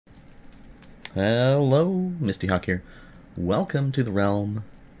Hello, Mystihawk here. Welcome to the realm,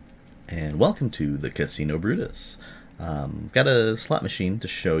 and welcome to the Casino Brutus. Got a slot machine to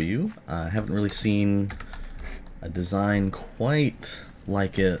show you. I haven't really seen a design quite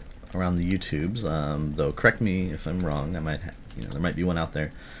like it around the YouTubes, though correct me if I'm wrong. I might there might be one out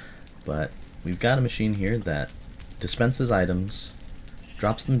there. But we've got a machine here that dispenses items,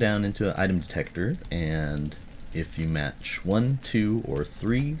 drops them down into an item detector, and if you match 1, 2, or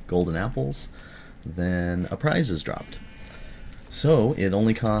 3 golden apples, then a prize is dropped. So it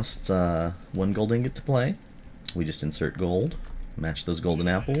only costs 1 gold ingot to play. We just insert gold, match those golden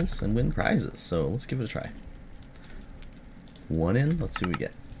apples, and win prizes. So let's give it a try. 1 in, let's see what we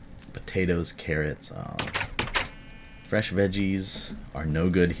get. Potatoes, carrots, fresh veggies are no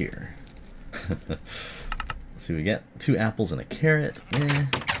good here. Let's see what we get. 2 apples and a carrot.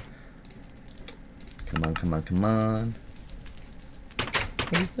 Come on, come on, come on.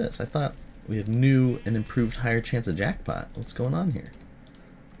 What is this? I thought we had new and improved higher chance of jackpot. What's going on here?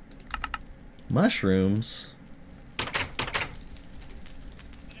 Mushrooms.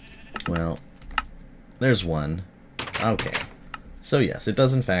 Well, there's one. Okay. So yes, it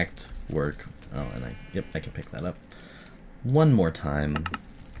does in fact work. Oh, and yep, I can pick that up. One more time.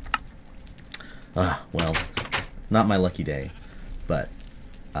 Well, not my lucky day, but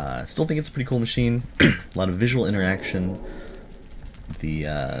still think it's a pretty cool machine. A lot of visual interaction.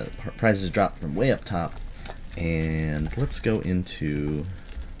 The prizes drop from way up top, and let's go into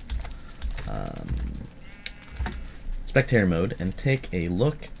spectator mode and take a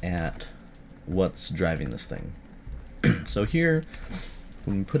look at what's driving this thing. So here,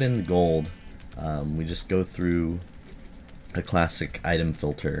 when we put in the gold, we just go through a classic item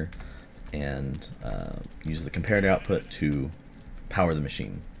filter and use the comparator output to power the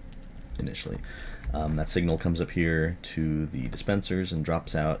machine initially. That signal comes up here to the dispensers and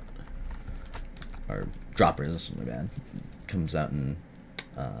drops out, or droppers, my bad, comes out and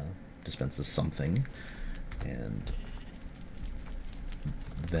dispenses something, and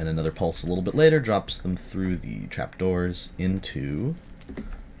then another pulse a little bit later drops them through the trapdoors into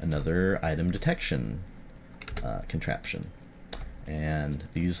another item detection contraption. And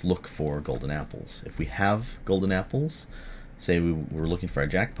these look for golden apples. If we have golden apples, say we were looking for our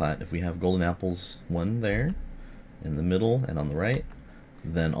jackpot, if we have golden apples, one there, in the middle, and on the right,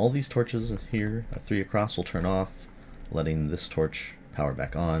 then all these torches here, 3 across, will turn off, letting this torch power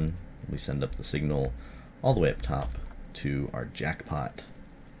back on. We send up the signal all the way up top to our jackpot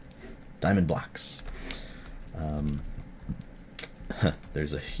diamond blocks.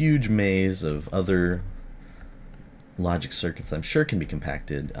 There's a huge maze of other logic circuits that I'm sure can be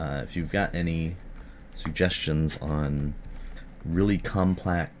compacted. If you've got any suggestions on really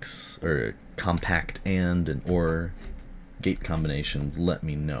complex or compact and or gate combinations, let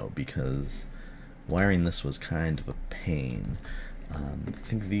me know, because wiring this was kind of a pain. I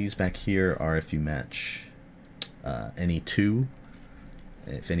think these back here are if you match any 2.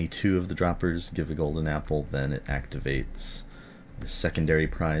 If any 2 of the droppers give a golden apple, then it activates the secondary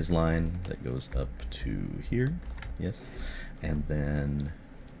prize line that goes up to here. Yes. And then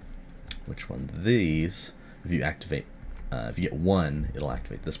which one? These, if you activate if you get 1, it'll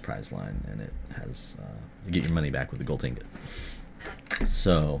activate this prize line, and it has you get your money back with the gold ingot.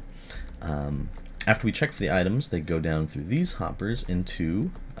 So after we check for the items, they go down through these hoppers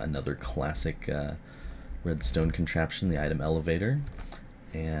into another classic redstone contraption, the item elevator,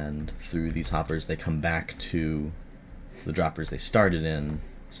 and through these hoppers they come back to the droppers they started in,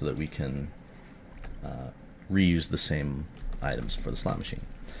 so that we can reuse the same items for the slot machine.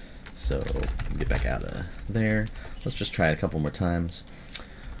 So get back out of there. Let's just try it a couple more times.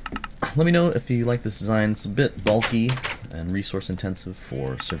 Let me know if you like this design. It's a bit bulky and resource intensive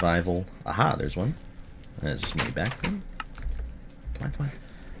for survival. Aha, there's one. It's just me back. Come on, come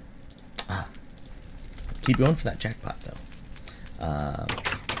on. Keep going for that jackpot though.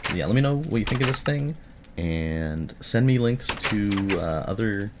 Yeah, let me know what you think of this thing, and send me links to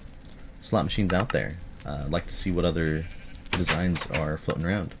other slot machines out there. I'd like to see what other designs are floating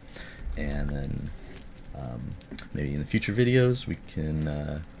around, and then maybe in the future videos we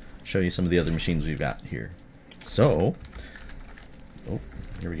can show you some of the other machines we've got here. So, oh,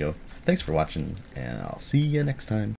 here we go. Thanks for watching, and I'll see you next time.